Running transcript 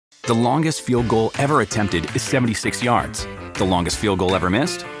The longest field goal ever attempted is 76 yards. The longest field goal ever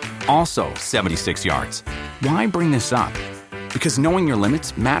missed? Also 76 yards. Why bring this up? Because knowing your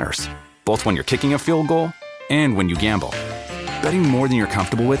limits matters, both when you're kicking a field goal and when you gamble. Betting more than you're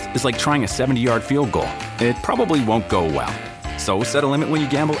comfortable with is like trying a 70-yard field goal. It probably won't go well. So set a limit when you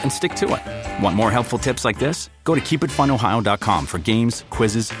gamble and stick to it. Want more helpful tips like this? Go to keepitfunohio.com for games,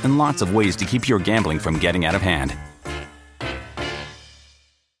 quizzes, and lots of ways to keep your gambling from getting out of hand.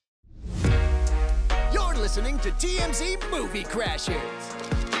 You're listening to TMZ Movie Crashers.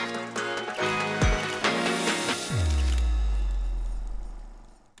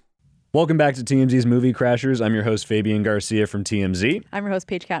 Welcome back to TMZ's Movie Crashers. I'm your host, Fabian Garcia from TMZ. I'm your host,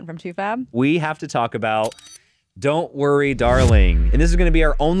 Paige Catton from 2Fab. We have to talk about Don't Worry, Darling. And this is going to be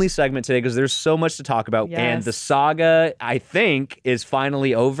our only segment today because there's so much to talk about. Yes. And the saga, I think, is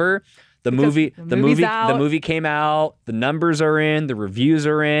finally over. The movie came out, the numbers are in, the reviews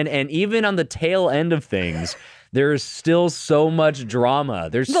are in, and even on the tail end of things, there's still so much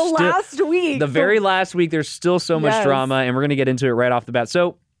drama. The very last week, there's still so much drama, and we're going to get into it right off the bat.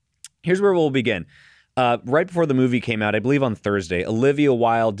 So here's where we'll begin. Right before the movie came out, I believe on Thursday, Olivia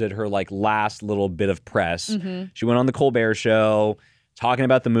Wilde did her last little bit of press. Mm-hmm. She went on the Colbert Show, talking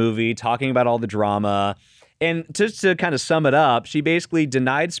about the movie, talking about all the drama. And just to kind of sum it up, she basically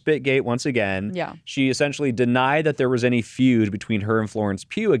denied Spitgate once again. Yeah. She essentially denied that there was any feud between her and Florence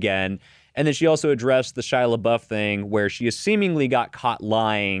Pugh again. And then she also addressed the Shia LaBeouf thing where she seemingly got caught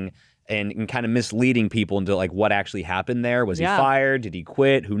lying and kind of misleading people into what actually happened there. Was he fired? Did he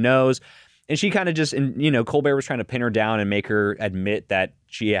quit? Who knows? And she kind of just, Colbert was trying to pin her down and make her admit that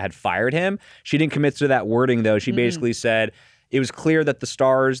she had fired him. She didn't commit to that wording, though. She basically said it was clear that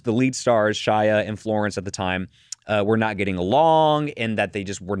the lead stars, Shia and Florence at the time, were not getting along and that they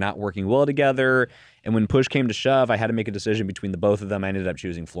just were not working well together. And when push came to shove, I had to make a decision between the both of them. I ended up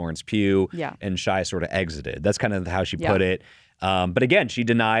choosing Florence Pugh, and Shia sort of exited. That's kind of how she put it. But again, she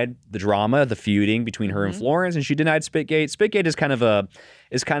denied the drama, the feuding between her and Florence, and she denied Spitgate. Spitgate is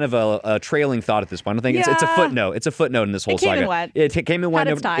kind of a trailing thought at this point. I think it's a footnote. It's a footnote in this whole saga. It came and went.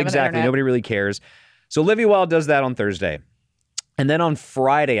 Exactly. Nobody really cares. So Olivia Wilde does that on Thursday. And then on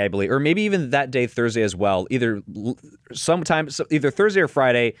Friday, I believe, or maybe even that day, Thursday as well, either Thursday or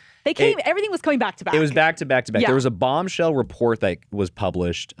Friday. Everything was coming back to back. It was back to back to back. Yeah. There was a bombshell report that was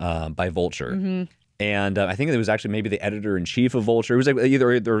published by Vulture. Mm-hmm. And I think it was actually maybe the editor-in-chief of Vulture. It was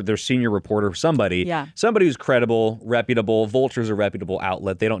either their senior reporter or somebody. Yeah. Somebody who's credible, reputable. Vulture's a reputable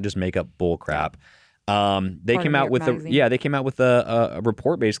outlet. They don't just make up bull crap. They came out with a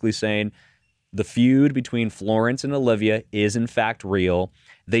report basically saying the feud between Florence and Olivia is in fact real.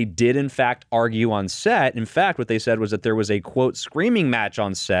 They did in fact argue on set. In fact, what they said was that there was a, quote, screaming match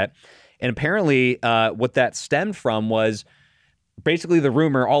on set. And apparently what that stemmed from was basically the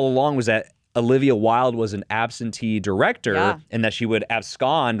rumor all along was that Olivia Wilde was an absentee director and that she would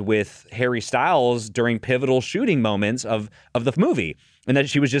abscond with Harry Styles during pivotal shooting moments of the movie. And that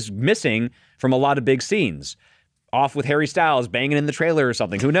she was just missing from a lot of big scenes. Off with Harry Styles banging in the trailer or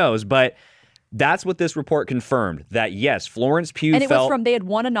something. Who knows? But that's what this report confirmed, that yes, Florence Pugh and it was from, they had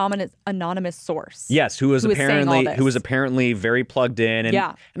one anonymous source. Yes, who was apparently very plugged in. And,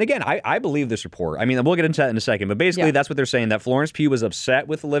 and again, I believe this report. I mean, we'll get into that in a second, but basically that's what they're saying, that Florence Pugh was upset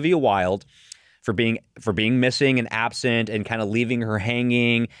with Olivia Wilde for being missing and absent and kind of leaving her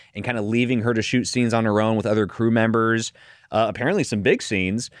hanging and kind of leaving her to shoot scenes on her own with other crew members, apparently some big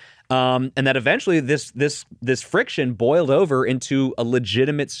scenes. And that eventually this friction boiled over into a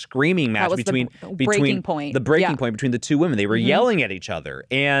legitimate screaming match between the breaking point between the two women. They were yelling at each other.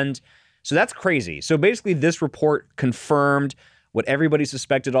 And so that's crazy. So basically this report confirmed what everybody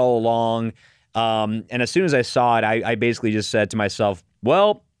suspected all along. And as soon as I saw it, I basically just said to myself,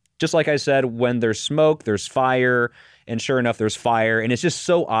 well, just like I said, when there's smoke, there's fire. And sure enough, there's fire. And it's just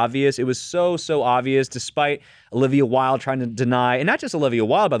so obvious. It was so obvious, despite Olivia Wilde trying to deny. And not just Olivia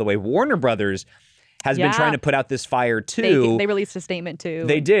Wilde, by the way. Warner Brothers has been trying to put out this fire, too. They released a statement, too.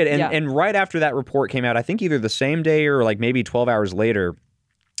 They did. And right after that report came out, I think either the same day or maybe 12 hours later,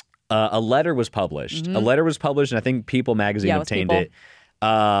 a letter was published. Mm-hmm. A letter was published, and I think People magazine obtained it.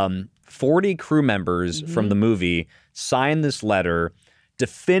 40 crew members from the movie signed this letter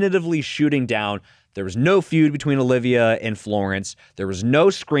definitively shooting down. There was no feud between Olivia and Florence. There was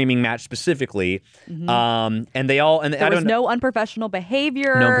no screaming match specifically. Mm-hmm. And they all... and there was no unprofessional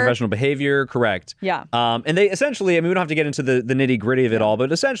behavior. No unprofessional behavior, correct. Yeah. And they essentially... I mean, we don't have to get into the nitty-gritty of it all,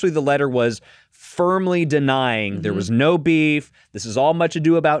 but essentially the letter was firmly denying there was no beef. This is all much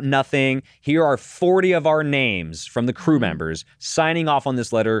ado about nothing. Here are 40 of our names from the crew members signing off on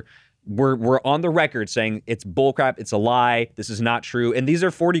this letter, we're on the record saying it's bullcrap, it's a lie, this is not true. And these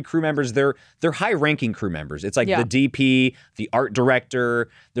are 40 crew members. They're high-ranking crew members. It's like the DP, the art director.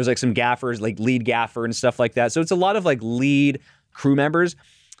 There's like some gaffers, like lead gaffer and stuff like that. So it's a lot of like lead crew members.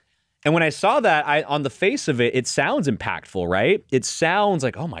 And when I saw that, on the face of it, it sounds impactful, right? It sounds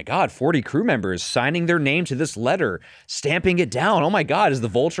like, oh my God, 40 crew members signing their name to this letter, stamping it down. Oh my God, is the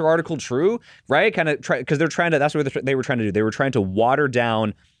Vulture article true? Right? Kind of because they're trying to, that's what they were trying to do. They were trying to water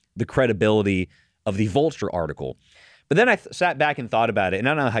down the credibility of the Vulture article. But then I sat back and thought about it, and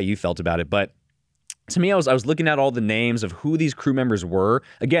I don't know how you felt about it, but to me, I was looking at all the names of who these crew members were.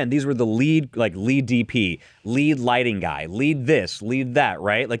 Again, these were the lead DP, lead lighting guy, lead this, lead that,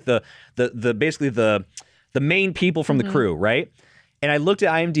 right? Like the basically the main people from the crew, right? And I looked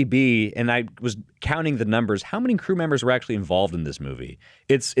at IMDb and I was counting the numbers. How many crew members were actually involved in this movie?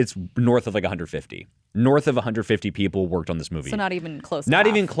 It's north of like 150. North of 150 people worked on this movie. So not even close to Not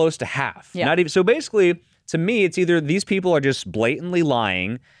half. even close to half. Yeah. Not even. So basically, to me, it's either these people are just blatantly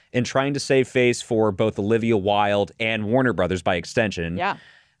lying and trying to save face for both Olivia Wilde and Warner Brothers by extension. Yeah.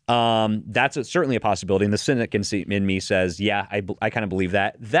 That's certainly a possibility. And the cynic in me says, yeah, I kind of believe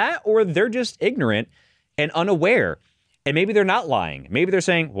that. That, or they're just ignorant and unaware. And maybe they're not lying. Maybe they're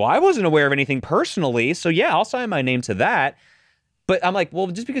saying, well, I wasn't aware of anything personally, so yeah, I'll sign my name to that. But I'm like, well,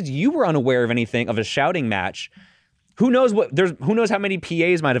 just because you were unaware of anything, of a shouting match, who knows how many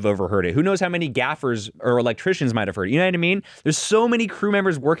PAs might have overheard it? Who knows how many gaffers or electricians might have heard it? You know what I mean? There's so many crew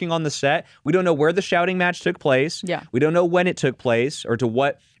members working on the set. We don't know where the shouting match took place. Yeah. We don't know when it took place or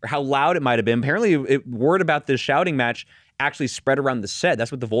how loud it might have been. Apparently, word about this shouting match actually spread around the set.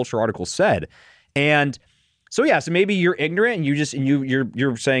 That's what the Vulture article said. And so yeah, so maybe you're ignorant and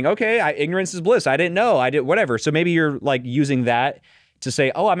you're saying, okay, ignorance is bliss. I didn't know. I did whatever. So maybe you're like using that to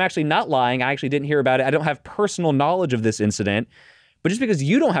say, oh, I'm actually not lying. I actually didn't hear about it. I don't have personal knowledge of this incident. But just because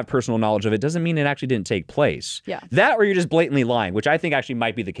you don't have personal knowledge of it doesn't mean it actually didn't take place. Yeah. That or you're just blatantly lying, which I think actually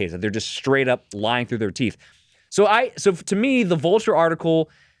might be the case, that they're just straight up lying through their teeth. So to me, the Vulture article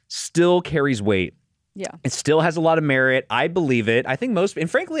still carries weight. Yeah. It still has a lot of merit. I believe it. I think most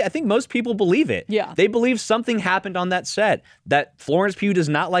people believe it. Yeah. They believe something happened on that set, that Florence Pugh does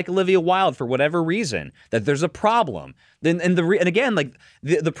not like Olivia Wilde for whatever reason, that there's a problem. And again, like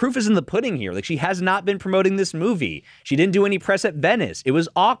the proof is in the pudding here. Like she has not been promoting this movie. She didn't do any press at Venice. It was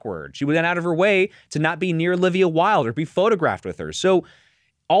awkward. She went out of her way to not be near Olivia Wilde or be photographed with her. So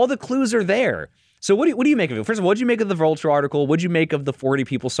all the clues are there. So what do you make of it? First of all, what did you make of the Vulture article? What did you make of the 40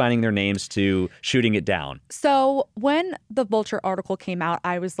 people signing their names to shooting it down? So when the Vulture article came out,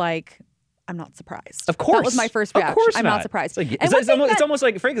 I was like, I'm not surprised. Of course. That was my first reaction. Of course I'm not surprised. It's almost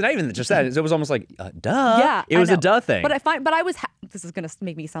like, frankly, not even just that. It was almost like, duh. Yeah, It was I a know. duh thing. But I was, this is going to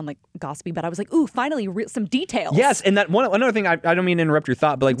make me sound like gossipy, but I was like, ooh, finally some details. Yes, and that another thing, I don't mean to interrupt your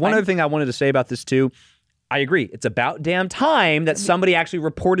thought, but like one other thing I wanted to say about this too, I agree. It's about damn time that somebody actually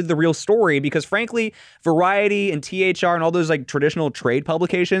reported the real story because frankly, Variety and THR and all those like traditional trade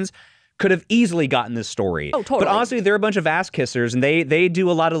publications could have easily gotten this story. Oh, totally. But honestly, they're a bunch of ass kissers and they do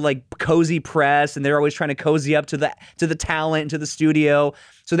a lot of like cozy press and they're always trying to cozy up to the talent and to the studio.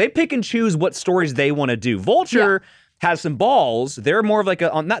 So they pick and choose what stories they want to do. Vulture has some balls. They're more of like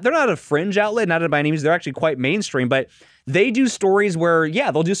they're not a fringe outlet, not by any means. They're actually quite mainstream, but they do stories where,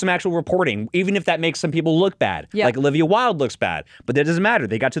 they'll do some actual reporting, even if that makes some people look bad. Yeah. Like Olivia Wilde looks bad, but that doesn't matter.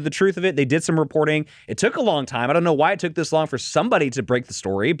 They got to the truth of it. They did some reporting. It took a long time. I don't know why it took this long for somebody to break the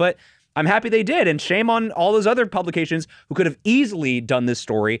story, but I'm happy they did. And shame on all those other publications who could have easily done this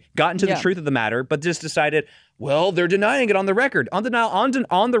story, gotten to the truth of the matter, but just decided, well, they're denying it on the record. On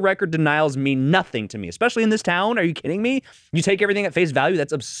the record, denials mean nothing to me, especially in this town. Are you kidding me? You take everything at face value?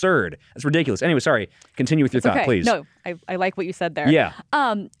 That's absurd. That's ridiculous. Anyway, sorry. Continue with your thought, Okay. please. No, I like what you said there. Yeah.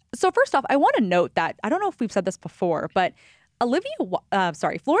 So first off, I want to note that, I don't know if we've said this before, but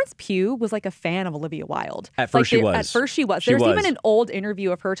Florence Pugh was like a fan of Olivia Wilde. At first she was. At first she was. She There's was. even an old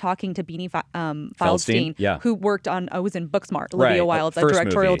interview of her talking to Beanie Feldstein, yeah. who worked on, was in Booksmart, Olivia Right, Wilde's first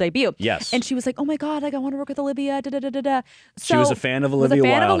directorial movie. debut. Yes. And she was like, oh my God, like I want to work with Olivia, da-da-da-da-da. She was a fan of Olivia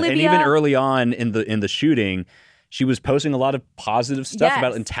Wilde. And even early on in the shooting, she was posting a lot of positive stuff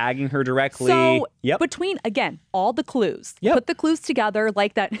about it and tagging her directly. So between, again, all the clues, you put the clues together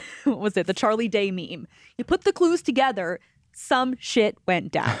like that, what was it, the Charlie Day meme. You put the clues together, some shit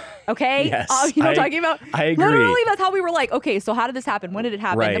went down. Okay? Yes, You know what I'm talking about? I agree. Literally, that's how we were like, okay, so how did this happen? When did it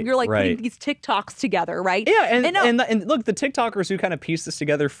happen? Right, and you're like right. putting these TikToks together, right? Yeah, and look, the TikTokers who kind of pieced this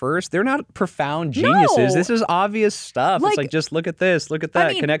together first, they're not profound geniuses. No. This is obvious stuff. Like, it's like, just look at this, look at that,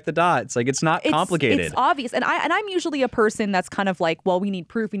 I mean, connect the dots. Like, it's not complicated. It's obvious. And I'm usually a person that's kind of like, well, we need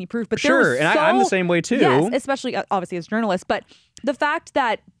proof. But Sure, there was and I'm the same way too. Yes, especially obviously as journalists. But the fact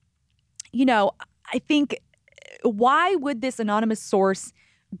that you know, I think why would this anonymous source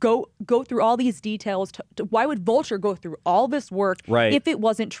go through all these details? Why would Vulture go through all this work if it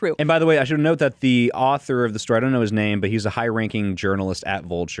wasn't true? And by the way, I should note that the author of the story, I don't know his name, but he's a high-ranking journalist at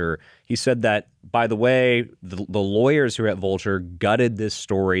Vulture. He said that, by the way, the lawyers who are at Vulture gutted this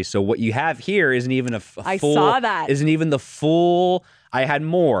story. So what you have here isn't even a full... I saw that. Isn't even the full... I had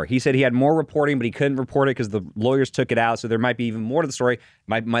more. He said he had more reporting, but he couldn't report it because the lawyers took it out. So there might be even more to the story.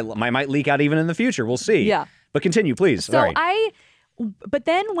 Might leak out even in the future. We'll see. Yeah. But continue, please. So Sorry. But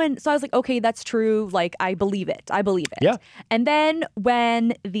then so I was like, okay, that's true. Like, I believe it. Yeah. And then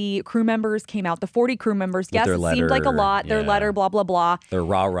when the crew members came out, the 40 crew members, yes, their it seemed like a letter, lot. Their letter, blah, blah, blah. Their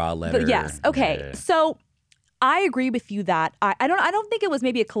rah-rah letter. But yes. Okay. Yeah. So I agree with you that I don't think it was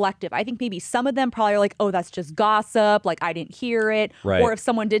maybe a collective. I think maybe some of them probably are like, oh, that's just gossip. Like, I didn't hear it. Right. Or if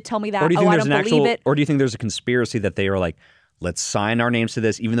someone did tell me that, Or do you oh, think I there's don't believe it. Or do you think there's a conspiracy that they are like, let's sign our names to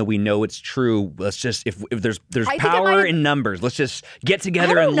this, even though we know it's true. Let's just, if there's power in numbers, let's just get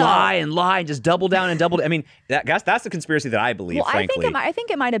together and lie and just double down and double. I mean, that's the conspiracy that I believe, frankly. I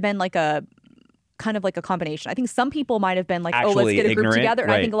think it might have been like a kind of like a combination. I think some people might have been like, actually, oh, let's get a group ignorant, together.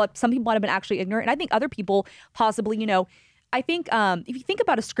 And right. I think some people might have been actually ignorant. And I think other people possibly, you know, I think if you think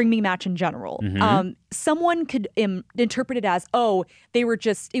about a screaming match in general, someone could interpret it as, oh, it was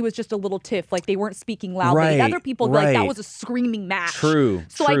just a little tiff, like they weren't speaking loudly. Right, Other people like that was a screaming match. True.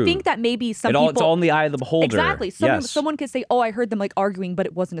 So I think that maybe some people, it's all in the eye of the beholder. Exactly. Someone could say, oh, I heard them like arguing, but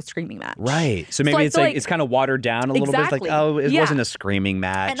it wasn't a screaming match. Right. So maybe it's like it's kind of watered down a little bit. It's like, oh, it wasn't a screaming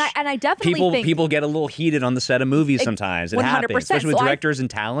match. And I definitely think people get a little heated on the set of movies sometimes. It 100%. happens, especially with directors and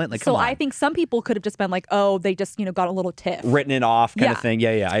talent. Like, come on. I think some people could have just been like, oh, they just got a little tiff, written it off. Kind of thing.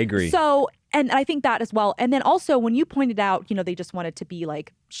 Yeah, I agree. So, and I think that as well. And then also when you pointed out, they just wanted to be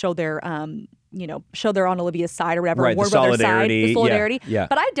like, show they're on Olivia's side or whatever. Right, Warner the solidarity. The solidarity. Yeah.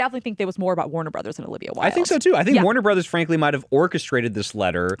 But I definitely think there was more about Warner Brothers and Olivia Wilde. I think so too. I think Warner Brothers, frankly, might have orchestrated this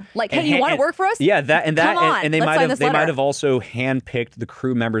letter. Like, hey, you want to work for us? Yeah, and they might have also handpicked the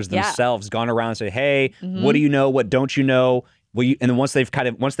crew members themselves, gone around and said, hey, what do you know? What don't you know? And then once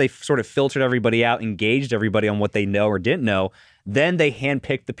they've sort of filtered everybody out, engaged everybody on what they know or didn't know, then they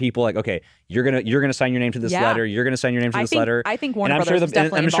handpick the people. Like, okay, you're gonna sign your name to this letter. You're gonna sign your name to this letter. I think Warner Brothers was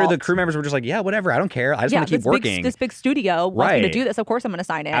definitely I'm sure the crew members were just like, yeah, whatever. I don't care. I just want to keep working. This big studio wants me to do this. Of course, I'm going to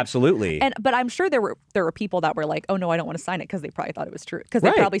sign it. Absolutely. But I'm sure there were people that were like, oh no, I don't want to sign it because they probably thought it was true because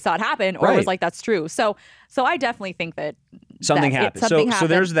they probably saw it happen or was like, that's true. So I definitely think that something happened. So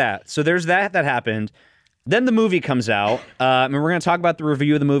there's that. So there's that happened. Then the movie comes out, and we're going to talk about the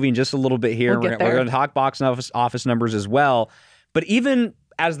review of the movie in just a little bit here. We're going to talk box office numbers as well. But even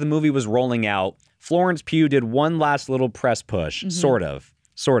as the movie was rolling out, Florence Pugh did one last little press push, sort of.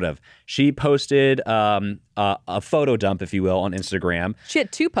 She posted a photo dump, if you will, on Instagram. She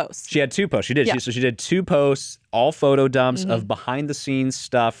had two posts. She did. Yeah. She did two posts, all photo dumps of behind-the-scenes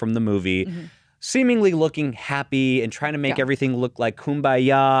stuff from the movie. Seemingly looking happy and trying to make everything look like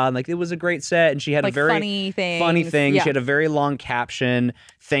kumbaya. And like it was a great set. And she had a very funny thing. Yeah. She had a very long caption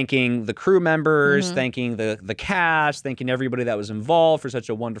thanking the crew members, thanking the cast, thanking everybody that was involved for such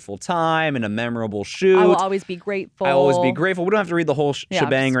a wonderful time and a memorable shoot. I will always be grateful. We don't have to read the whole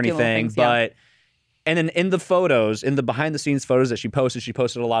shebang or anything, but... And then in the photos, in the behind-the-scenes photos that she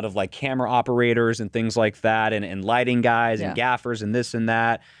posted a lot of like camera operators and things like that and lighting guys and gaffers and this and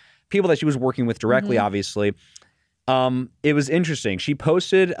that. People that she was working with directly, obviously. It was interesting. She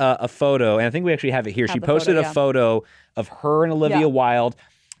posted a photo, and I think we actually have it here. She posted a photo of her and Olivia Wilde.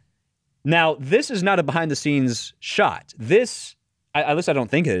 Now, this is not a behind-the-scenes shot. This, at least I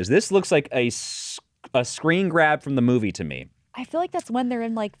don't think it is. This looks like a screen grab from the movie to me. I feel like that's when they're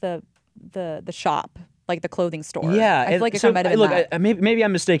in like the shop, like the clothing store. Yeah, I feel like it might have been that. Maybe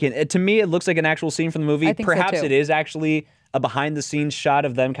I'm mistaken. To me, it looks like an actual scene from the movie. I think Perhaps so too. it is actually a behind-the-scenes shot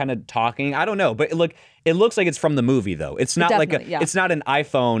of them kind of talking. I don't know, but it looks like it's from the movie though. It's not like it's not an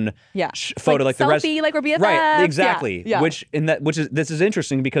iPhone photo like the rest. Selfie, like we're BFFs. Right, exactly. Yeah. This is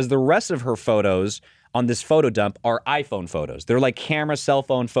interesting because the rest of her photos on this photo dump are iPhone photos. They're like camera cell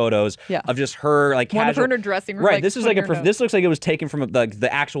phone photos of just her like one casual. of her in her dressing room. Right. Like, this is this looks like it was taken from the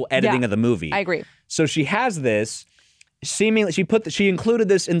actual editing of the movie. I agree. So she has this. Seemingly, she included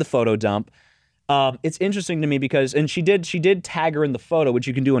this in the photo dump. It's interesting to me because, and she did tag her in the photo, which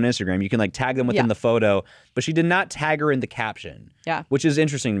you can do on Instagram. You can like tag them within the photo, but she did not tag her in the caption. Yeah, which is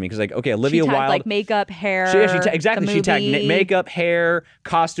interesting to me because like, okay, Olivia Wilde, like makeup, hair. She tagged makeup, hair,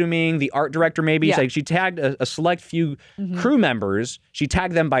 costuming, the art director maybe. Yeah. Like she tagged a select few crew members. She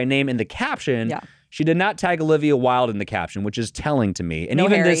tagged them by name in the caption. Yeah. She did not tag Olivia Wilde in the caption, which is telling to me. And No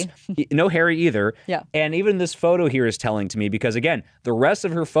even Harry. no Harry either. Yeah. And even this photo here is telling to me because again, the rest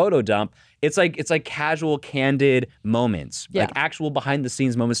of her photo dump, it's like casual, candid moments, Yeah. like actual behind the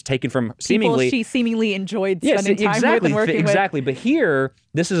scenes moments taken from People seemingly. she seemingly enjoyed Yes, spending time with exactly, and working with. exactly. But here,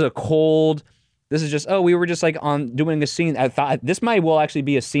 this is a cold. This is just, we were just like on doing a scene. I thought this might well actually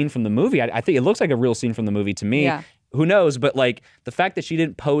be a scene from the movie. I think it looks like a real scene from the movie to me. Yeah. Who knows? But like the fact that she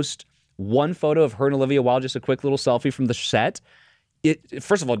didn't post one photo of her and Olivia Wilde, just a quick little selfie from the set.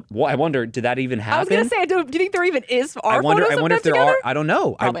 First of all, I wonder, did that even happen? I was going to say, do you think there even is I wonder photos of them if there together? are. I don't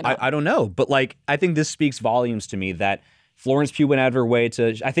know. Probably not. I don't know. But like, I think this speaks volumes to me that Florence Pugh went out of her way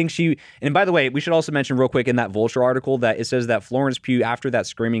to, I think she, and by the way, we should also mention real quick in that Vulture article that it says that Florence Pugh, after that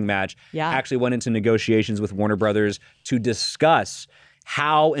screaming match, actually went into negotiations with Warner Brothers to discuss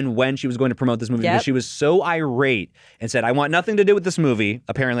how and when she was going to promote this movie because she was so irate and said, I want nothing to do with this movie.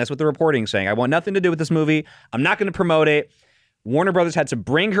 Apparently, that's what the reporting is saying. I want nothing to do with this movie. I'm not going to promote it. Warner Brothers had to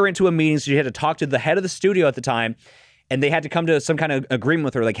bring her into a meeting, so she had to talk to the head of the studio at the time, and they had to come to some kind of agreement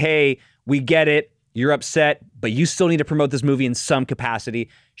with her, like, hey, we get it. You're upset, but you still need to promote this movie in some capacity.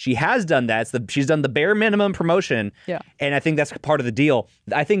 She has done that. She's done the bare minimum promotion, and I think that's part of the deal.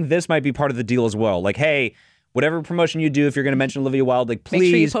 I think this might be part of the deal as well. Like, hey, whatever promotion you do, if you're going to mention Olivia Wilde, like, please. Make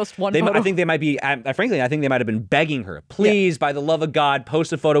sure you post one photo. I think they might be, frankly, I think they might have been begging her, please, by the love of God,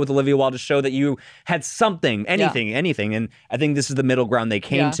 post a photo with Olivia Wilde to show that you had something, anything. And I think this is the middle ground they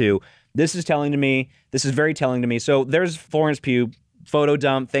came to. This is telling to me. This is very telling to me. So there's Florence Pugh. Photo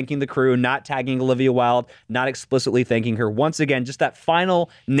dump, thanking the crew, not tagging Olivia Wilde, not explicitly thanking her. Once again, just that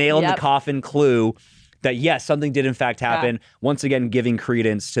final nail in the coffin clue that, yes, something did in fact happen. Once again, giving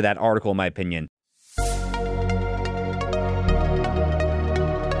credence to that article, in my opinion.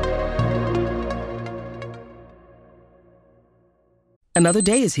 Another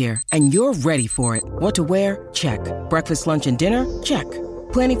day is here, and you're ready for it. What to wear? Check. Breakfast, lunch, and dinner? Check.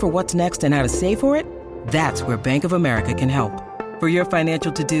 Planning for what's next and how to save for it? That's where Bank of America can help. For your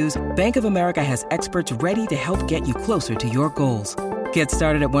financial to-dos, Bank of America has experts ready to help get you closer to your goals. Get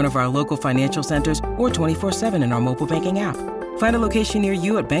started at one of our local financial centers or 24/7 in our mobile banking app. Find a location near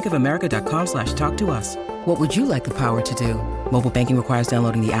you at bankofamerica.com/talktous. What would you like the power to do? Mobile banking requires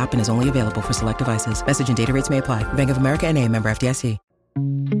downloading the app and is only available for select devices. Message and data rates may apply. Bank of America N.A., member FDIC.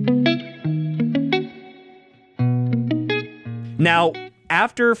 Now,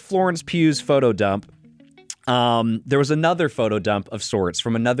 after Florence Pugh's photo dump, there was another photo dump of sorts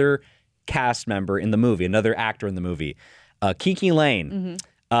from another cast member in the movie, another actor in the movie, Kiki Layne.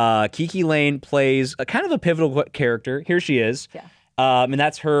 Kiki Layne plays a kind of a pivotal character. Here she is. And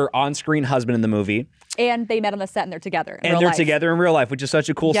that's her on-screen husband in the movie. And they met on the set and they're together in and real they're life. together in real life, which is such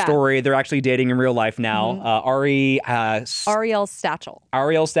a cool story. They're actually dating in real life now. Ariel Stachel.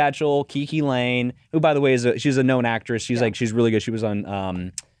 Ariel Stachel, Kiki Layne, who, by the way, she's a known actress. She's she's really good. She was on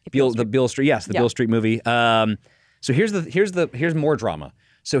the Beale Street, Beale Street movie. So here's more drama.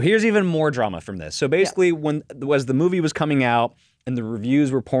 So here's even more drama from this. So basically, as the movie was coming out and the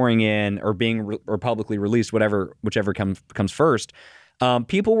reviews were pouring in or being or publicly released, whichever comes first,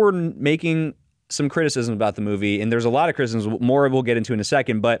 people were making some criticism about the movie, and there's a lot of criticisms. More we'll get into in a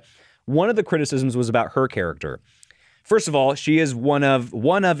second, but one of the criticisms was about her character. First of all, she is one of,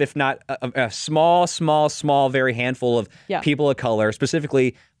 if not a small, very handful of people of color,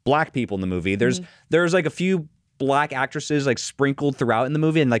 specifically black people in the movie. There's like a few black actresses like sprinkled throughout in the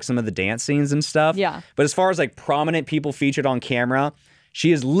movie and like some of the dance scenes and stuff. Yeah. But as far as like prominent people featured on camera,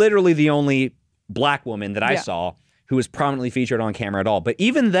 she is literally the only black woman that I saw who was prominently featured on camera at all. But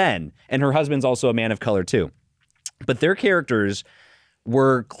even then, and her husband's also a man of color too, but their characters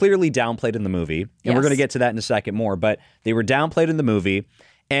were clearly downplayed in the movie. And we're going to get to that in a second more, but they were downplayed in the movie.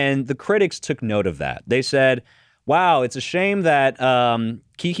 And the critics took note of that. They said, wow, it's a shame that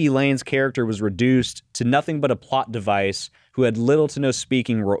Kiki Layne's character was reduced to nothing but a plot device who had little to no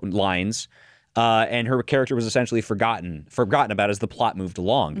speaking lines. And her character was essentially forgotten about as the plot moved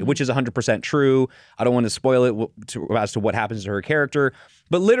along, which is 100% true. I don't want to spoil it as to what happens to her character,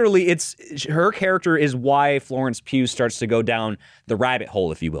 but literally, her character is why Florence Pugh starts to go down the rabbit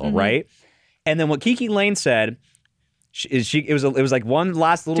hole, if you will, right? And then what Kiki Layne said, it was like one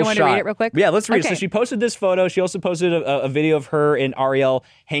last little shot. Do you want to read it real quick? Yeah, let's read it. Okay. So she posted this photo. She also posted a video of her and Ariel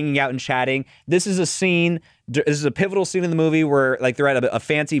hanging out and chatting. This is a scene. This is a pivotal scene in the movie where like they're at a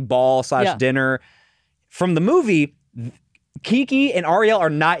fancy ball / dinner. From the movie, Kiki and Ariel are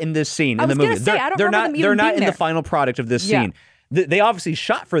not in this scene in the movie. They're not in the final product of this scene. They obviously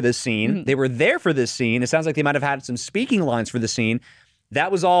shot for this scene. They were there for this scene. It sounds like they might have had some speaking lines for the scene. That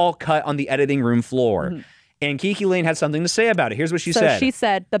was all cut on the editing room floor. And Kiki Layne had something to say about it. Here's what she So said. she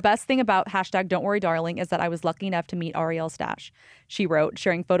said, the best thing about hashtag Don't Worry Darling is that I was lucky enough to meet Ariel Stash. She wrote,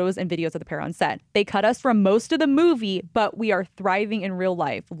 sharing photos and videos of the pair on set. They cut us from most of the movie, but we are thriving in real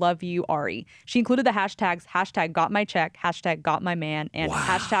life. Love you, Ari. She included the hashtags, hashtag got my check, hashtag got my man, and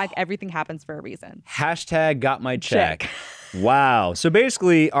hashtag everything happens for a reason. Hashtag got my check. Wow. So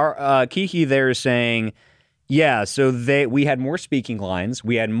basically, our Kiki there is saying, yeah, so we had more speaking lines.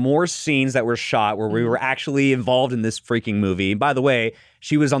 We had more scenes that were shot where we were actually involved in this freaking movie. And by the way,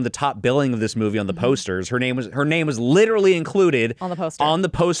 she was on the top billing of this movie on the posters. Her name was literally included On the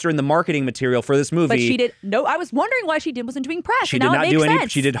poster in the marketing material for this movie. But she did I was wondering why she wasn't doing press. She and did now not it do makes any.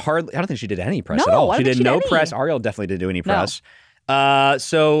 sense. She did hardly. I don't think she did any press No, at all. I She don't did think she no did press. any. Ariel definitely didn't do any No. press.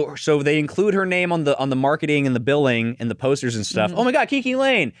 So they include her name on the marketing and the billing and the posters and stuff. Oh my God, Kiki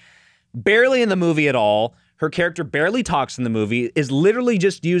Layne, barely in the movie at all. Her character barely talks in the movie. Is literally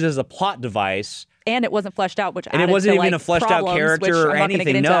just used as a plot device. And it wasn't fleshed out, which And it added wasn't to, even like, a fleshed out problems, character which or I'm not gonna get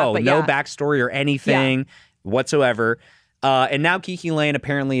anything. into No, that, but no yeah. backstory or anything whatsoever. And now Kiki Layne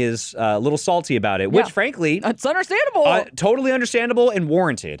apparently is a little salty about it, which frankly, It's understandable. totally understandable and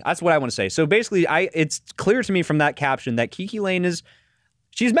warranted. That's what I want to say. So basically, it's clear to me from that caption that Kiki Layne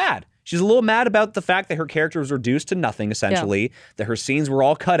she's mad. She's a little mad about the fact that her character was reduced to nothing, essentially, that her scenes were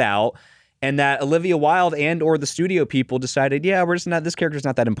all cut out, and that Olivia Wilde and or the studio people decided, this character's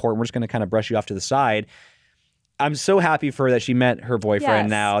not that important. We're just going to kind of brush you off to the side. I'm so happy for her that she met her boyfriend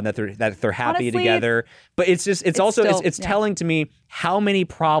now and that they're happy Honestly, together. But it's telling to me how many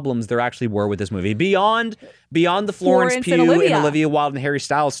problems there actually were with this movie beyond the Florence Pugh and Olivia Wilde and Harry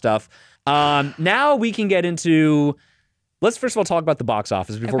Styles stuff. Now we can get into. Let's first of all talk about the box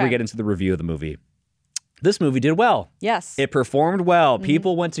office before we get into the review of the movie. This movie did well. Yes. It performed well.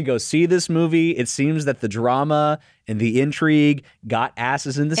 People went to go see this movie. It seems that the drama and the intrigue got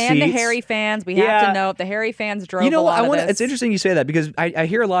asses in the seats. And the Harry fans, we have to note, the Harry fans drove a lot of this. It's interesting you say that because I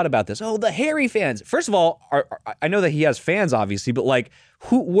hear a lot about this. Oh, the Harry fans. First of all, I know that he has fans, obviously, but like,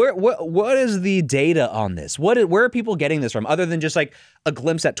 what is the data on this? Where are people getting this from other than just like a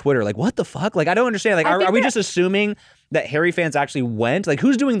glimpse at Twitter? Like, what the fuck? Like, I don't understand. Like, are we just assuming that Harry fans actually went? Like,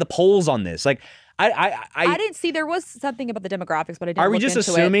 who's doing the polls on this? Like, I didn't see. There was something about the demographics, but I didn't. Are we just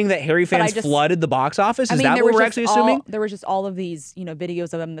assuming that Harry fans flooded the box office? Is that what we're actually assuming? There was just all of these,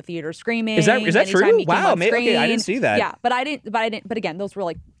 videos of them in the theater screaming. Is that true? Wow, okay, I didn't see that. Yeah, but I didn't. But again, those were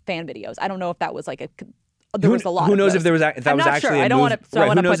like fan videos. I don't know if that was like a. There was a lot. Who knows of if those. that was actually a movement? I don't want to.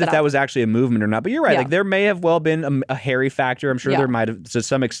 Right, who knows if that was actually a movement or not? But you're right. Yeah. Like there may have well been a Harry factor. I'm sure there might have, to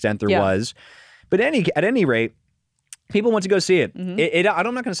some extent, there was. But at any rate. People went to go see it. I'm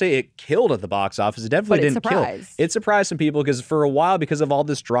not going to say it killed at the box office. It definitely didn't kill. It surprised some people because for a while, because of all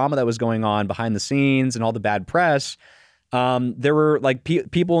this drama that was going on behind the scenes and all the bad press, there were like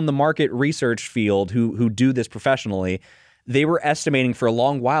people in the market research field who do this professionally. They were estimating for a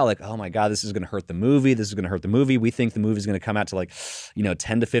long while, like, oh my God, this is going to hurt the movie. This is going to hurt the movie. We think the movie is going to come out to like,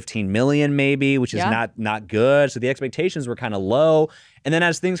 10 to 15 million maybe, which is not good. So the expectations were kind of low. And then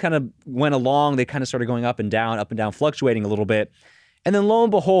as things kind of went along, they kind of started going up and down, fluctuating a little bit. And then lo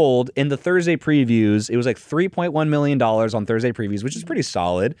and behold, in the Thursday previews, it was like $3.1 million on Thursday previews, which is pretty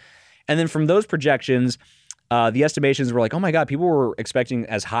solid. And then from those projections, the estimations were like, oh my God, people were expecting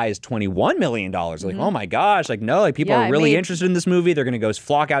as high as $21 million. Like, oh my gosh, like, no, like people are really interested in this movie. They're going to go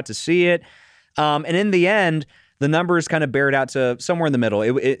flock out to see it. And in the end, the numbers kind of bared out to somewhere in the middle.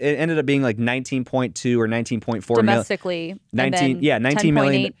 It ended up being like 19.2 or 19.4 domestically. 19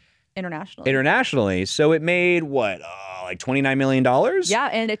 million internationally. So it made what? Like $29 million? Yeah,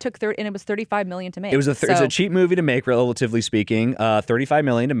 and it was $35 million to make. It was a cheap movie to make, relatively speaking. $35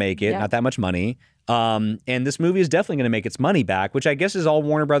 million to make it, not that much money. And this movie is definitely going to make its money back, which I guess is all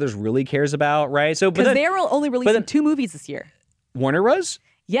Warner Brothers really cares about, right? So, because they were only releasing 2 movies this year. Warner was?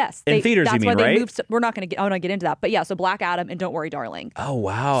 Yes, in theaters. That's you mean, why they right? moved. We're not going to get. I want to get into that, but yeah. So Black Adam and Don't Worry, Darling. Oh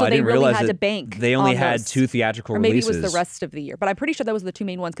wow! So I they didn't really realize had that to bank. They only had those. 2 theatrical or maybe releases. it was the rest of the year. But I'm pretty sure that was the 2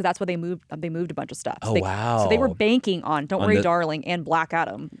 main ones because that's where they moved. They moved a bunch of stuff. So wow! So they were banking on Don't Worry, Darling and Black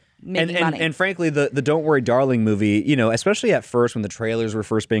Adam. And frankly, the Don't Worry Darling movie, especially at first when the trailers were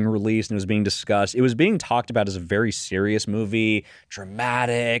first being released and it was being discussed, it was being talked about as a very serious movie,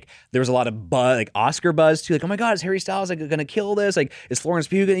 dramatic. There was a lot of buzz, like Oscar buzz too. Like, oh my God, is Harry Styles like going to kill this? Like, is Florence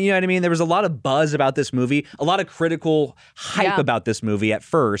Pugh? You know what I mean? There was a lot of buzz about this movie, a lot of critical hype about this movie at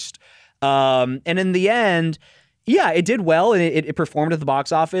first. And in the end, yeah, it did well, and it performed at the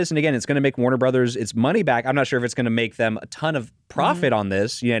box office. And again, it's going to make Warner Brothers its money back. I'm not sure if it's going to make them a ton of profit on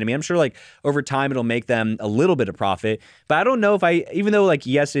this. You know what I mean? I'm sure like over time it'll make them a little bit of profit. But I don't know if even though like,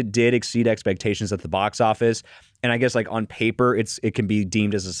 yes, it did exceed expectations at the box office. And I guess like on paper, it can be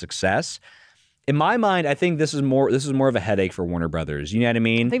deemed as a success. In my mind, I think this is more of a headache for Warner Brothers. You know what I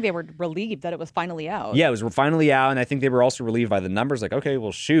mean? I think they were relieved that it was finally out. Yeah, it was finally out, and I think they were also relieved by the numbers. Like, okay,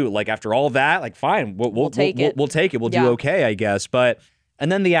 well, shoot, like after all that, like fine, we'll take it. We'll take it. We'll do okay, I guess. But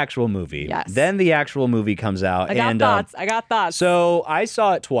and then the actual movie. Yes. Then the actual movie comes out. I got thoughts. So I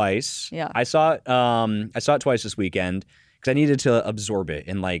saw it twice. Yeah. I saw it twice this weekend because I needed to absorb it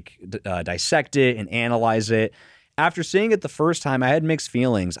and like dissect it and analyze it. After seeing it the first time, I had mixed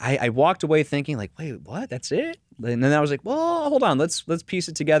feelings. I walked away thinking like, wait, what? That's it? And then I was like, well, hold on. Let's piece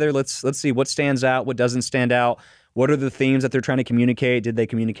it together. Let's see what stands out, what doesn't stand out. What are the themes that they're trying to communicate? Did they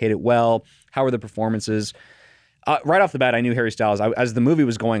communicate it well? How are the performances? Right off the bat, I knew Harry Styles. As the movie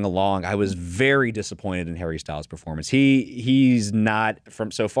was going along, I was very disappointed in Harry Styles' performance. He's not,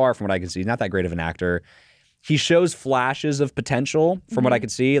 from what I can see, not that great of an actor. He shows flashes of potential from what I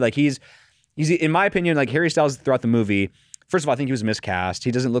could see. Like he's in my opinion, like Harry Styles throughout the movie. First of all, I think he was miscast.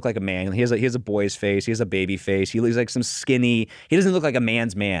 He doesn't look like a man. He has a boy's face. He has a baby face. He looks like some skinny. He doesn't look like a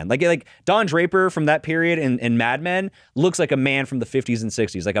man's man. Like Don Draper from that period in Mad Men looks like a man from the 50s and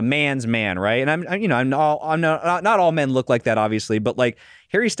 60s, like a man's man, right? And not all men look like that, obviously, but like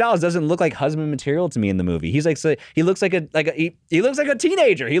Harry Styles doesn't look like husband material to me in the movie. He looks like a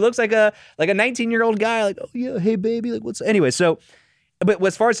teenager. He looks like a 19-year-old guy. Like, oh yeah, hey baby, like what's anyway. So, but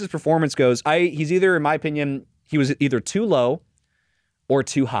as far as his performance goes, he's either, in my opinion, he was either too low or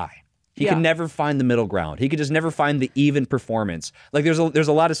too high. He could never find the middle ground. He could just never find the even performance. Like there's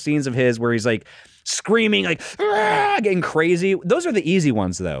a lot of scenes of his where he's like screaming, like getting crazy. Those are the easy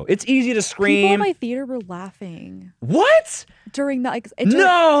ones, though. It's easy to scream. People in my theater were laughing. What? During that,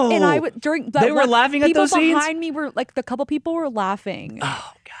 no. And I would during that, they were laughing at those scenes. People behind me were like the couple people were laughing.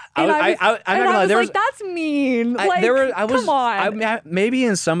 Oh God. And I was there like, that's mean. Come on. Maybe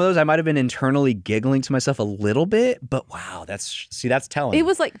in some of those, I might have been internally giggling to myself a little bit, but wow, that's telling. It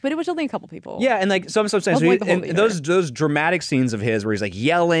was like, but it was only a couple people. Yeah, and like so I'm saying, those dramatic scenes of his where he's like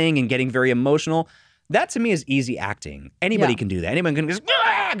yelling and getting very emotional. That to me is easy acting. Anybody can do that. Anyone can just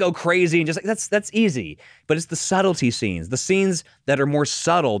go crazy and just like that's easy. But it's the subtlety scenes, the scenes that are more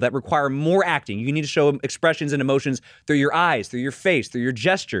subtle, that require more acting. You need to show expressions and emotions through your eyes, through your face, through your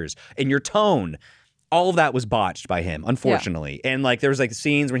gestures, and your tone. All of that was botched by him, unfortunately. Yeah. And like there's like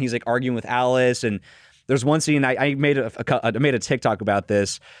scenes when he's like arguing with Alice, and there's one scene I made a TikTok about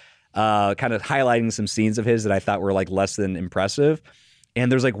this, kind of highlighting some scenes of his that I thought were like less than impressive. And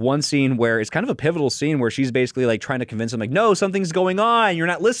there's like one scene where it's kind of a pivotal scene where she's basically like trying to convince him like, no, something's going on. You're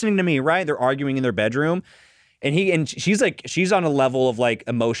not listening to me, right? They're arguing in their bedroom. And she's on a level of like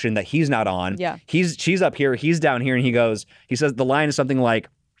emotion that he's not on. Yeah. She's up here, he's down here, and he says the line is something like,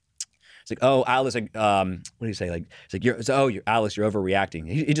 it's like, oh, Alice, like, what do you say? Like, it's like, Alice, you're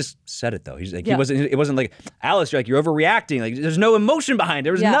overreacting. He just said it though. He's like, it wasn't like, Alice, you're overreacting. Like, there's no emotion behind it.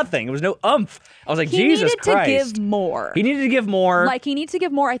 There was nothing. There was no umph. I was like, Jesus Christ. He needed to give more. He needed to give more. Like, he needs to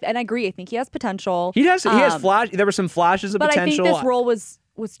give more. And I agree. I think he has potential. He has flash. There were some flashes of potential. But I think this role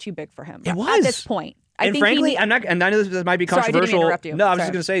was too big for him. It was. At this point. And frankly, I know this might be controversial. Sorry, I didn't interrupt you. No, I was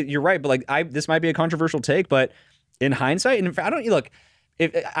just going to say, you're right. But like, this might be a controversial take, but in hindsight, and I don't, look,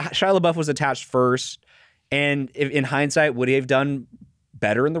 if Shia LaBeouf was attached first, and if in hindsight, would he have done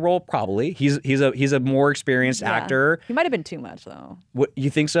better in the role? Probably. He's a more experienced actor. He might have been too much though. What you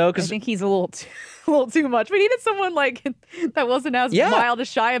think so? I think he's a little too much. We needed someone like that wasn't as mild as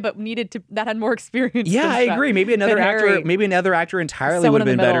Shia, but that had more experience. Yeah, I agree. Maybe another actor entirely would have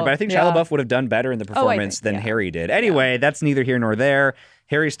been better. But I think Shia LaBeouf would have done better in the performance than Harry did. Anyway, that's neither here nor there.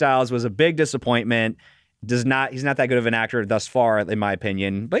 Harry Styles was a big disappointment. He's not that good of an actor thus far, in my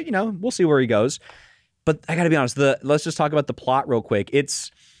opinion. But we'll see where he goes. But I got to be honest. Let's just talk about the plot real quick. It's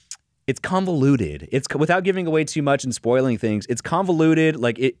convoluted. It's without giving away too much and spoiling things. It's convoluted.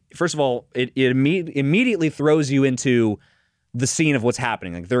 Like first of all, it immediately throws you into the scene of what's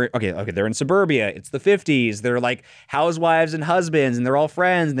happening. Like they're in suburbia. It's the 50s. They're like housewives and husbands, and they're all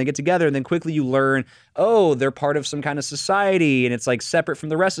friends, and they get together, and then quickly you learn, oh, they're part of some kind of society, and it's like separate from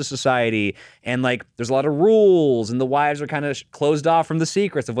the rest of society, and like there's a lot of rules, and the wives are kind of closed off from the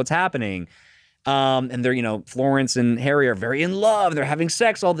secrets of what's happening. And they're, Florence and Harry are very in love. They're having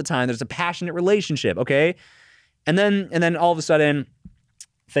sex all the time. There's a passionate relationship. Okay. And then all of a sudden,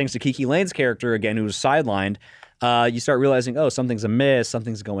 thanks to Kiki Lane's character again, who was sidelined, you start realizing, oh, something's amiss,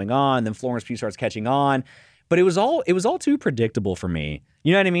 something's going on. Then Florence Pugh starts catching on, but it was all too predictable for me.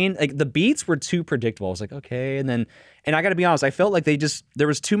 You know what I mean? Like the beats were too predictable. I was like, okay. And I got to be honest, I felt like there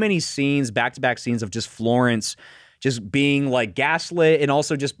was too many scenes, back-to-back scenes of just Florence just being like gaslit and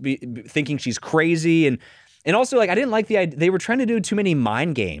also just thinking she's crazy. And And also, like, I didn't like the idea. They were trying to do too many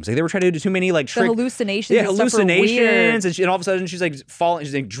mind games. Like, they were trying to do too many, like, The hallucinations. Yeah, and stuff were weird. hallucinations. And all of a sudden, she's, like, falling.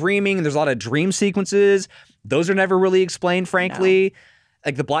 She's, like, dreaming. And there's a lot of dream sequences. Those are never really explained, frankly.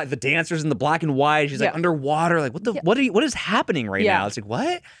 Like, the dancers in the black and white. She's, like, underwater. Like, what is happening right now? It's like,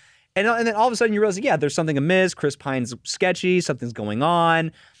 what? And then all of a sudden, you realize, yeah, there's something amiss. Chris Pine's sketchy. Something's going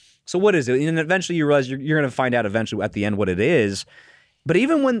on. So what is it? And eventually, you realize you're going to find out eventually at the end what it is. But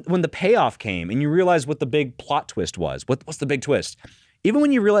even when the payoff came and you realize what the big plot twist was, what's the big twist? Even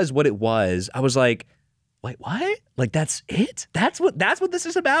when you realize what it was, I was like, wait, what? Like, that's it? That's what this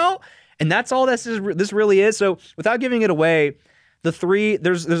is about? And that's all this really is? So without giving it away,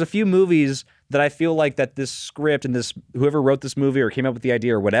 there's a few movies that I feel like that this script and this whoever wrote this movie or came up with the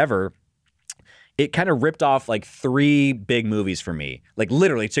idea or whatever, it kind of ripped off like 3 big movies for me. Like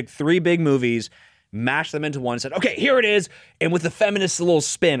literally took 3 big movies, mashed them into one and said, okay, here it is. And with the feminist little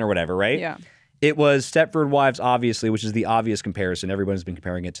spin or whatever, right? Yeah. It was Stepford Wives, obviously, which is the obvious comparison. Everyone's been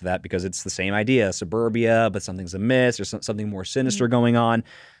comparing it to that because it's the same idea. Suburbia, but something's amiss. There's something more sinister going on.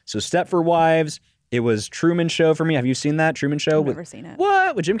 So Stepford Wives. It was Truman Show for me. Have you seen that Truman Show? I've never seen it.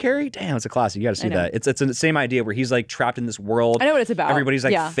 What? With Jim Carrey? Damn, it's a classic. You got to see that. It's the same idea where he's like trapped in this world. I know what it's about. Everybody's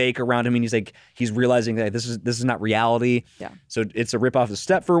like fake around him, and he's realizing that this is not reality. Yeah. So it's a ripoff of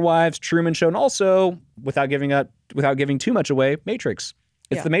Stepford Wives, Truman Show, and also without giving too much away, Matrix.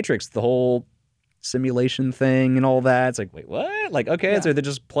 It's the Matrix, the whole simulation thing and all that. It's like, wait, what? Like, okay, so they're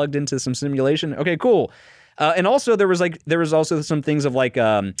just plugged into some simulation. Okay, cool. And also there was also some things of like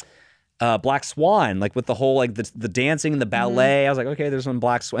Black Swan, like with the whole like the dancing and the ballet. I was like, okay, there's some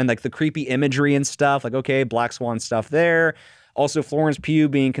Black Swan, and like the creepy imagery and stuff. Like, okay, Black Swan stuff there. Also, Florence Pugh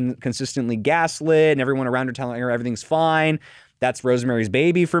being consistently gaslit and everyone around her telling her everything's fine. That's Rosemary's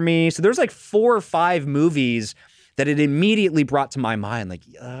Baby for me. So there's like 4 or 5 movies that it immediately brought to my mind. Like,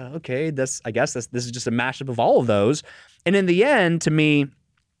 okay, I guess this is just a mashup of all of those. And in the end, to me,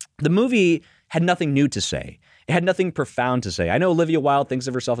 the movie had nothing new to say. It had nothing profound to say. I know Olivia Wilde thinks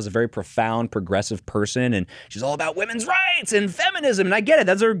of herself as a very profound, progressive person, and she's all about women's rights and feminism, and I get it.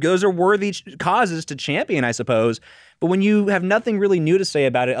 Those are worthy causes to champion, I suppose. But when you have nothing really new to say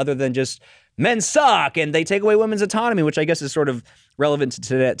about it other than just men suck and they take away women's autonomy, which I guess is sort of relevant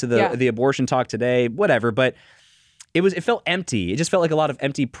to the abortion talk today, whatever. But it felt empty. It just felt like a lot of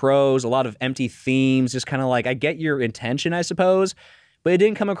empty prose, a lot of empty themes, just kind of like, I get your intention, I suppose, but it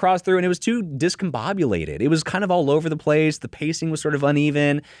didn't come across through, and it was too discombobulated. It was kind of all over the place. The pacing was sort of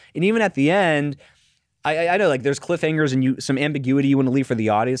uneven. And even at the end, I know like there's cliffhangers and some ambiguity you want to leave for the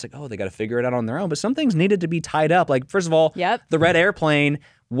audience. Like, oh, they got to figure it out on their own. But some things needed to be tied up. Like, first of all, the red airplane,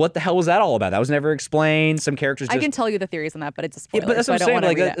 what the hell was that all about? That was never explained. Some characters just... I can tell you the theories on that, but it's a spoiler. But that's what I'm saying.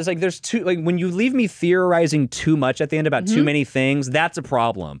 Like, it's like there's too... Like, when you leave me theorizing too much at the end about too many things, that's a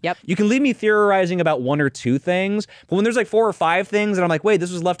problem. Yep. You can leave me theorizing about 1 or 2 things, but when there's like 4 or 5 things and I'm like, wait,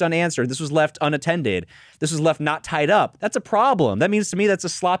 this was left unanswered, this was left unattended, this was left not tied up, that's a problem. That means to me that's a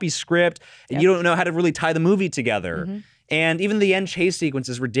sloppy script and you don't know how to really tie the movie together. And even the end chase sequence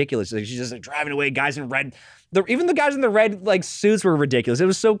is ridiculous. Like, she's just like driving away, guys in red. Even the guys in the red like suits were ridiculous. It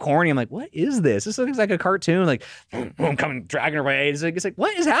was so corny. I'm like, what is this? This looks like a cartoon. Like, boom, boom, coming, dragging her away. It's like,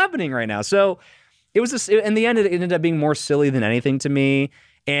 what is happening right now? So it was just, in the end, it ended up being more silly than anything to me.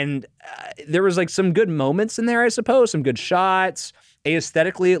 And there was like some good moments in there, I suppose, some good shots.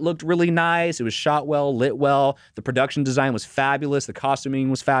 Aesthetically, it looked really nice. It was shot well, lit well. The production design was fabulous. The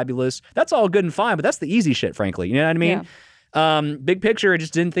costuming was fabulous. That's all good and fine, but that's the easy shit, frankly. You know what I mean? Yeah. Big picture, I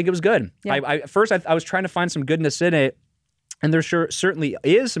just didn't think it was good. Yeah. At first, I was trying to find some goodness in it, and there certainly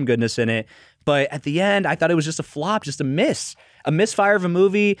is some goodness in it. But at the end, I thought it was just a flop, just a misfire of a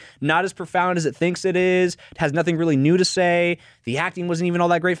movie, not as profound as it thinks it is. It has nothing really new to say. The acting wasn't even all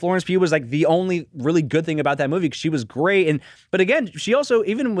that great. Florence Pugh was like the only really good thing about that movie because she was great. But again, she also,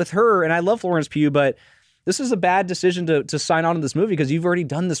 even with her, and I love Florence Pugh, but this is a bad decision to sign on to this movie because you've already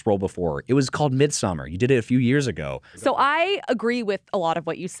done this role before. It was called Midsommar. You did it a few years ago. So I agree with a lot of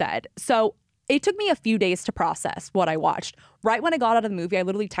what you said. So it took me a few days to process what I watched. Right when I got out of the movie, I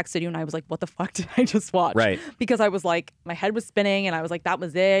literally texted you and I was like, what the fuck did I just watch? Right. Because I was like, my head was spinning and I was like, that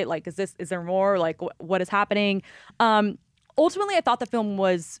was it? Like, is there more? Like, what is happening? Ultimately, I thought the film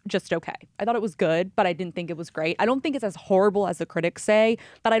was just okay. I thought it was good, but I didn't think it was great. I don't think it's as horrible as the critics say,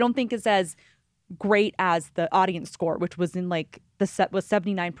 but I don't think it's as great as the audience score, which was in like the set was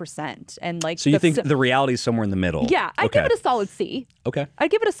 79%. And like, so you think the reality is somewhere in the middle? Yeah, I'd give it a solid C. Okay.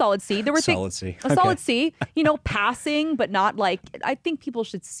 I'd give it a solid C. There were solid C. A solid C. You know, passing, but not like, I think people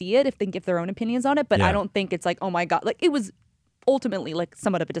should see it if they give their own opinions on it. But I don't think it's like, oh my God, like it was ultimately like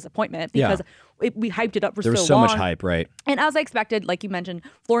somewhat of a disappointment because we hyped it up for so long. There was so much hype, right? And as I expected, like you mentioned,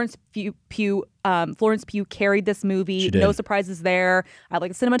 Florence Pugh carried this movie. She did. No surprises there. I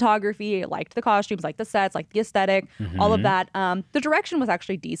liked the cinematography, I liked the costumes, liked the sets, liked the aesthetic, all of that. The direction was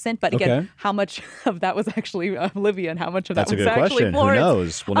actually decent, but again, how much of that was actually Olivia and how much of that was actually That's a good question. Florence? Who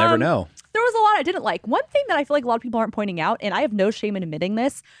knows? We'll never know. There was a lot I didn't like. One thing that I feel like a lot of people aren't pointing out, and I have no shame in admitting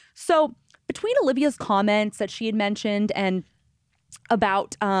this. So between Olivia's comments that she had mentioned and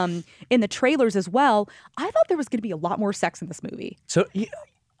about in the trailers as well, I thought there was going to be a lot more sex in this movie. So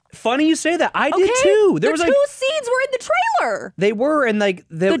funny you say that. I did too. There was two scenes were in the trailer. They were, and like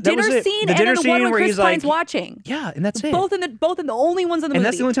the dinner scene and then the one where Chris Pine's watching. Yeah, and that's it. Both in the only ones in the movie. And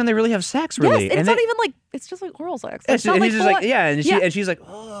that's the only time they really have sex, really. Yes, and it's not even like it's just like oral sex. And it's not he's like just like, and she's like,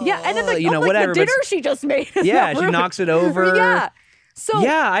 oh, yeah, and then like, whatever. The dinner she just made. Yeah, she knocks it over. Yeah. So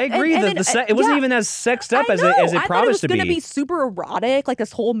yeah, I agree. It wasn't even as sexed up as it promised to be. I thought it was going to be super erotic, like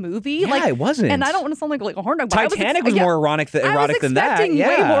this whole movie. Yeah, it wasn't. And I don't want to sound like a horn dog. Titanic was more erotic than that. I was expecting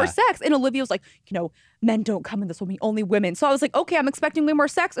way more sex. And Olivia was like, men don't come in this movie, only women. So I was like, okay, I'm expecting way more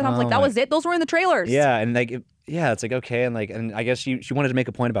sex. And I was like, that was it. Those were in the trailers. Yeah, and like, it's like, okay. And like, and I guess she wanted to make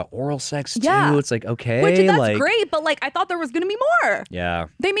a point about oral sex too. Yeah. It's like, okay. Which that's great, but like, I thought there was going to be more. Yeah.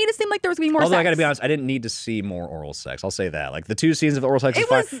 They made it seem like there was going to be more Although sex. I got to be honest, I didn't need to see more oral sex. I'll say that. Like the 2 scenes of the oral sex is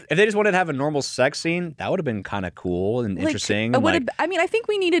fine. If they just wanted to have a normal sex scene, that would have been kind of cool and interesting. I mean, I think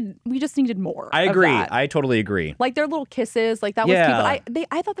we just needed more. I agree. I totally agree. Like their little kisses, like that was cute. But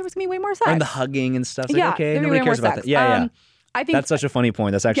I thought there was going to be way more sex. And the hugging and stuff. Like, okay, nobody cares about that. Yeah, I think that's such a funny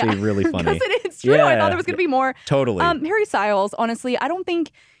point. That's actually really funny. Because it's true. I thought there was going to be more. Totally. Harry Styles, honestly, I don't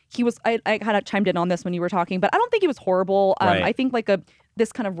think he was. I kind of chimed in on this when you were talking, but I don't think he was horrible. Right. I think like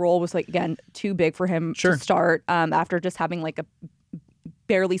this kind of role was like again too big for him to start after just having like a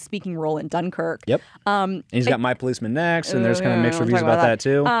barely speaking role in Dunkirk. Yep. And he's got My Policeman next, and there's kind of mixed reviews about that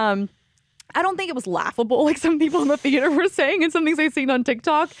too. I don't think it was laughable like some people in the theater were saying and some things I've seen on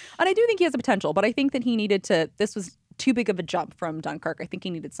TikTok. And I do think he has the potential, but I think that he needed to. This was too big of a jump from Dunkirk. I think he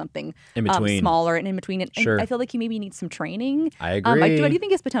needed something in between. Smaller and in between. And sure. I feel like he maybe needs some training. I agree. I do think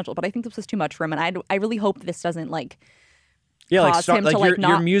he has potential, but I think this was too much for him. And I really hope this doesn't like cause him to like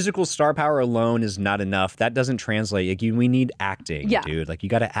your musical star power alone is not enough. That doesn't translate. Like we need acting, dude. Like you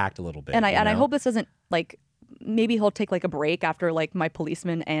got to act a little bit. And I hope this doesn't like. Maybe he'll take like a break after like My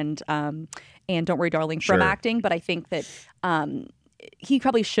Policeman and Don't Worry Darling from acting. But I think that he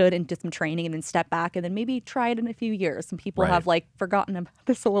probably should and did some training and then step back and then maybe try it in a few years. Some people have like forgotten about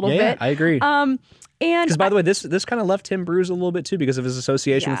this a little bit. Yeah, I agree. And because by the way, this kind of left him bruised a little bit too because of his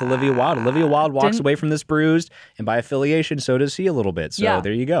association with Olivia Wilde. Olivia Wilde walks away from this bruised, and by affiliation, so does he a little bit. So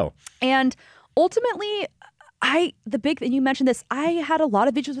there you go. And ultimately, the big thing you mentioned this, I had a lot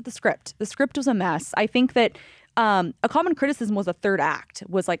of issues with the script. The script was a mess. I think that a common criticism was the third act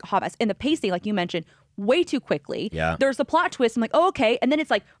was like hot mess. And the pacing, like you mentioned, way too quickly. Yeah. There's a plot twist. I'm like, oh, okay. And then it's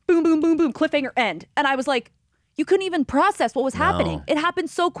like boom, boom, boom, boom, cliffhanger, end. And I was like, you couldn't even process what was happening. It happened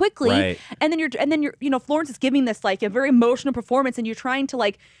so quickly. Right. And then you're Florence is giving this like a very emotional performance and you're trying to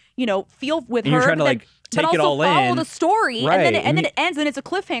like, feel with her. You're trying to like take it all in. But also follow the story. Right. And then it ends and it's a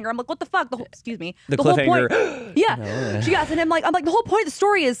cliffhanger. I'm like, what the fuck? The cliffhanger. whole point. Yeah. She got, and I'm like, the whole point of the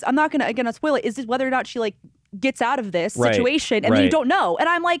story is, I'm not gonna spoil it, is just whether or not she like gets out of this situation. And then you don't know. And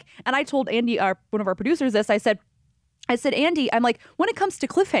I'm like, and I told Andy, one of our producers, this. I said, Andy, I'm like, when it comes to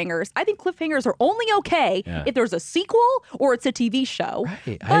cliffhangers, I think cliffhangers are only okay if there's a sequel or it's a TV show.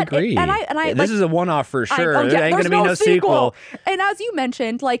 Right, I agree. This is a one-off for sure. There ain't going to be no sequel. And as you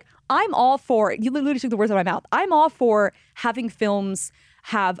mentioned, like, I'm all for, you literally took the words out of my mouth. I'm all for having films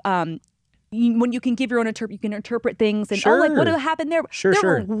have, when you can give your own you can interpret things and like what happened there. There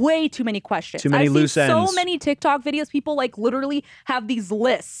were way too many questions. Too many loose ends. So many TikTok videos, people like literally have these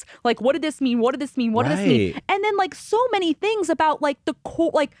lists. Like, what did this mean? What did this mean? What did this mean? And then like so many things about like the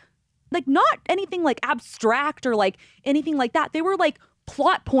core, like not anything like abstract or like anything like that. They were like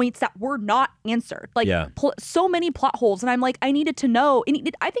plot points that were not answered. Like so many plot holes. And I'm like, I needed to know.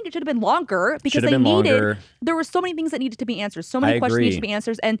 I think it should have been longer because there were so many things that needed to be answered. So many questions needed to be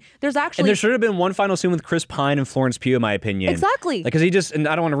answered. And there's actually. And there should have been one final scene with Chris Pine and Florence Pugh, in my opinion. Exactly. Like, because he just, and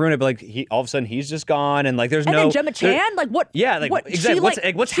I don't want to ruin it, but like all of a sudden he's just gone and like there's and then Gemma Chan, like what? Yeah, like what, exactly. What's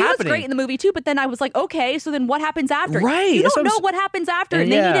happening? She was great in the movie too, but then I was like, okay, so then what happens after? Right. You don't know what happens after.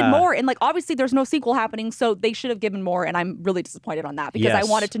 And they needed more. And like obviously there's no sequel happening, so they should have given more. And I'm really disappointed on that because Yes. I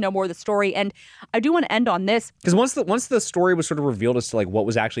wanted to know more of the story. And I do want to end on this. Because once the story was sort of revealed as to like what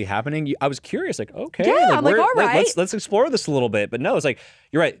was actually happening, I was curious, like, okay, Yeah, I'm like, all right. let's explore this a little bit. But no, it's like,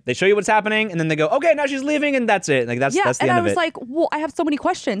 you're right. They show you what's happening, and then they go, okay, now she's leaving, and that's it. Like that's the and end I of was it. like, well, I have so many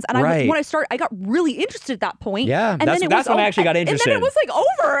questions. And Right. I got really interested at that point. Yeah, and that's- then it that's was when I actually got And interested. then it was like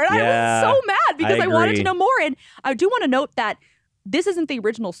over, and Yeah, I was so mad because I wanted agree. to know more. And I do want to note that this isn't the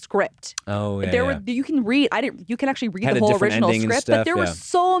original script. Oh, yeah. There were you can read. You can actually read Had the a whole different original ending and script, stuff, but there were yeah.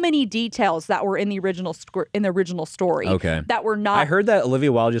 so many details that were in the original story. Okay. That were not. I heard that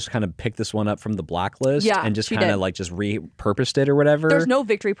Olivia Wilde just kind of picked this one up from the Blacklist Yeah, and just she kind did. of like just repurposed it or whatever. There's no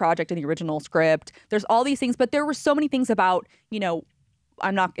Victory Project in the original script. There's all these things, but there were so many things about,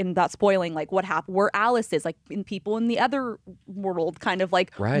 I'm not spoiling like what happened, where Alice is, like in people in the other world kind of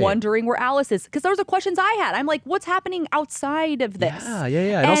like Right. wondering where Alice is. Because there was the questions I had. I'm like, what's happening outside of this?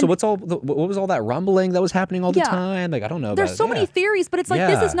 Yeah. And also, what was all that rumbling that was happening all the Yeah. time? Like, I don't know. There's about so it. many Yeah. theories, but it's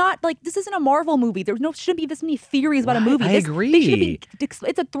like this isn't a Marvel movie. Shouldn't be this many theories about a Right, movie. I They should agree.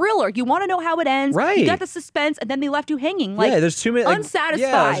 it's a thriller. You want to know how it ends. Right. You got the suspense, and then they left you hanging. Like, yeah, there's too many. Like, unsatisfied.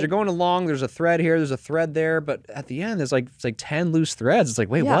 Yeah, as you're going along, there's a thread here, there's a thread there, but at the end, there's like 10 loose threads. It's like,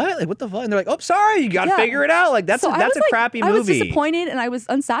 wait, Yeah. what? Like, what the fuck? And they're like, oh, sorry, you got to Yeah. figure it out. Like, that's So a I was crappy I was movie. disappointed and I was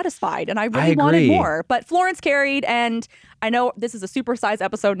unsatisfied and I I really wanted agree. more. But Florence carried, and I know this is a supersized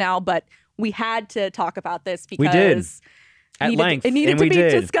episode now, but we had to talk about this because We did. At length, it needed and to we be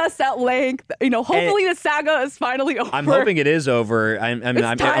did. discussed at length. Hopefully the saga is finally over. I'm hoping it is over.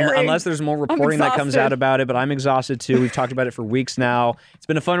 tiring. Unless there's more reporting that comes out exhausted. about it, but I'm exhausted too. We've talked about it for weeks now. It's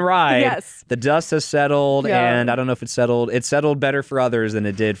been a fun ride. Yes. The dust has settled, Yeah. and I don't know if it's settled. It settled better for others than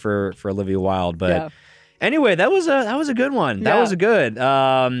it did for Olivia Wilde, but. Yeah. Anyway, that was a good one. That Yeah. was a good.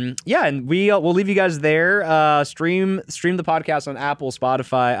 And we'll leave you guys there. Stream the podcast on Apple,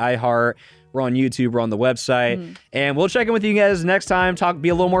 Spotify, iHeart. We're on YouTube. We're on the website, and we'll check in with you guys next time. Be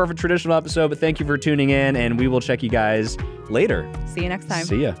a little more of a traditional episode, but thank you for tuning in, and we will check you guys later. See you next time.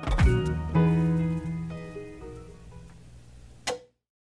 See ya.